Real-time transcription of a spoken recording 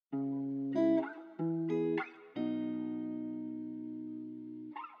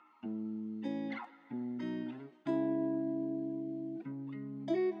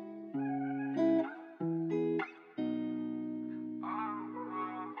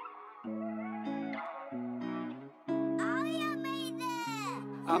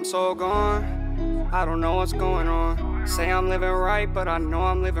I'm so gone, I don't know what's going on. Say I'm living right, but I know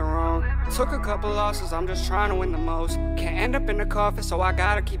I'm living wrong. Took a couple losses, I'm just trying to win the most. Can't end up in the coffin, so I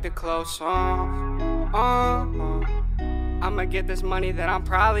gotta keep it close. I'ma get this money that I'm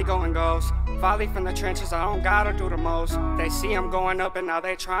probably going ghost. Volly from the trenches, I don't gotta do the most. They see I'm going up and now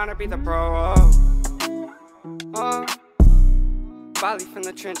they trying to be the bro. Volly from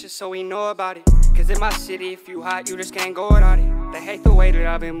the trenches, so we know about it. Cause in my city, if you hot, you just can't go without it. They hate the way that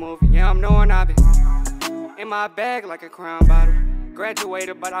I've been moving, yeah, I'm knowing I've been in my bag like a crown bottle.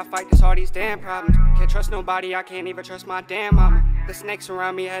 Graduated, but I fight this all these damn problems. Can't trust nobody, I can't even trust my damn mama. The snakes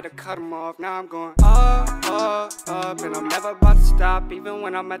around me, had to cut them off. Now I'm going up, and I'm never about to stop. Even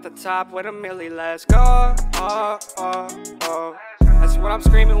when I'm at the top with a milli, let's go. That's what I'm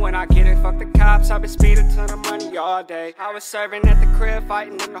screaming when I get it. Fuck the cops, I've been speeding to the money all day. I was serving at the crib,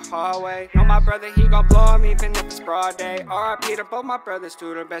 fighting in the hallway. Know my brother, he gon' blow him even if it's broad day. R.I.P. to both my brothers,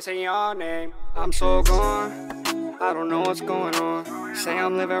 to the best in your name. I'm so gone, I don't know what's going on. Say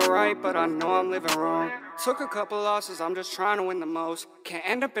I'm living right, but I know I'm living wrong. Took a couple losses, I'm just trying to win the most. Can't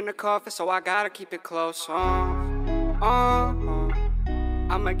end up in the coffin, so I gotta keep it close.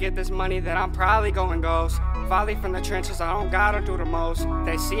 I'ma get this money that I'm probably going ghost. Volly from the trenches, I don't gotta do the most.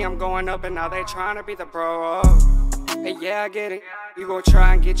 They see I'm going up and now they trying to be the bro. Hey, yeah, I get it. You gon'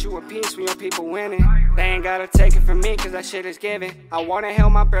 try and get you a piece when your people winning. They ain't gotta take it from me, cause that shit is given. I wanna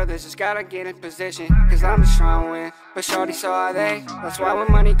help my brothers, just gotta get in position. Cause I'm just trying to win, but shorty, so are they. That's why when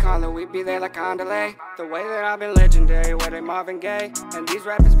money callin', we be there like on delay. The way that I've been legendary, where they Marvin Gaye. And these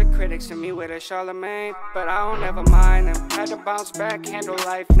rappers be critics to me with a Charlemagne. But I don't ever mind them. Had to bounce back, handle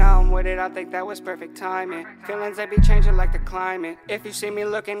life, now I'm with it. I think that was perfect timing. Feelings, they be changing like the climate. If you see me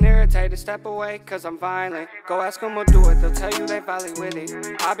looking irritated, step away, cause I'm violent. Go ask them who'll do it, they'll tell you they Volly with it.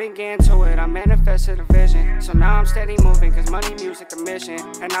 I've been getting to it, I manifested a vision. So now I'm steady moving, cause money, music, the mission.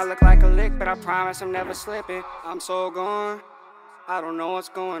 And I look like a lick, but I promise I'm never slipping. I'm so gone, I don't know what's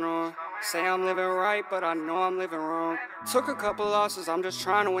going on. Say I'm living right, but I know I'm living wrong. Took a couple losses, I'm just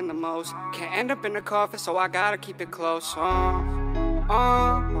trying to win the most. Can't end up in the coffin, so I gotta keep it close.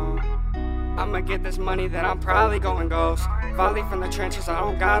 I'ma get this money that I'm probably going ghost. Volly from the trenches, I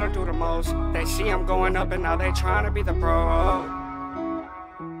don't gotta do the most. They see I'm going up and now they trying to be the bro.